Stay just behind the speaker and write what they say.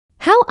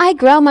How I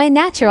grow my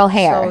natural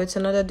hair. So it's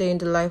another day in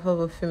the life of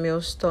a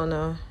female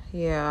stunner.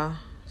 Yeah.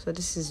 So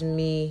this is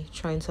me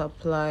trying to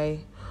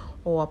applying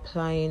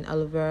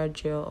aloe vera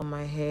gel on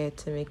my hair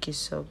to make it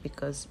soft,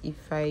 because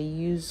if I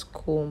use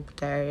comb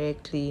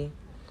directly,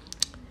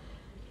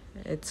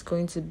 it's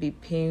going to be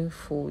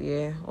painful.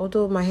 Yeah.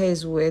 Although my hair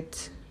is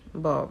wet,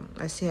 but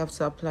I still have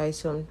to apply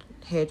some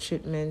hair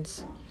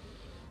treatments.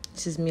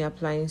 This is me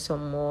applying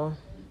some more.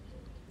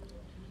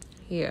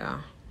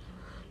 Yeah.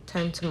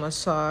 Time to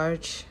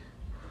massage.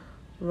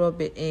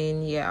 Rub it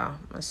in. Yeah.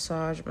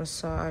 Massage.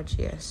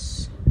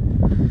 Yes.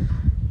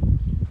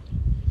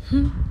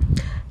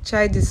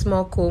 Try the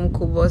small comb,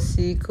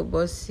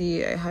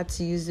 Kobosi. I had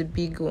to use the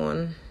big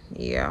one.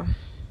 Yeah.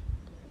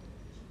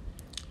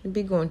 The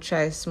big one,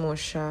 try small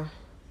sha.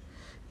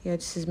 Yeah,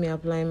 this is me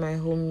applying my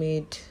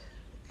homemade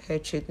hair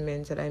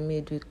treatment that I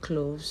made with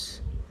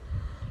cloves.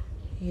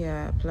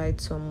 Yeah, I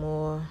applied some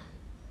more.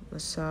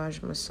 Massage.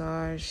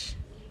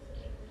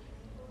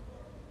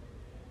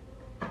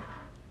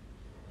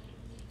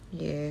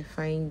 Yeah,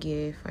 fine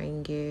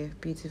gear.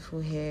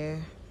 Beautiful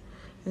hair.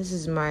 This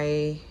is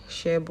my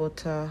shea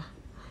butter,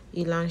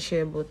 Elan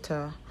shea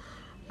butter.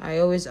 I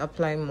always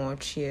apply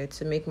much here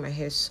to make my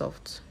hair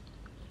soft.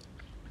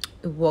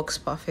 It works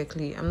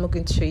perfectly. I'm not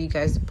going to show you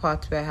guys the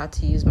part where I had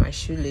to use my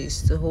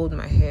shoelace to hold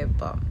my hair,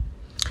 but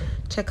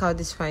check out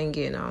this fine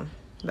gear now.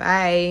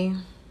 Bye.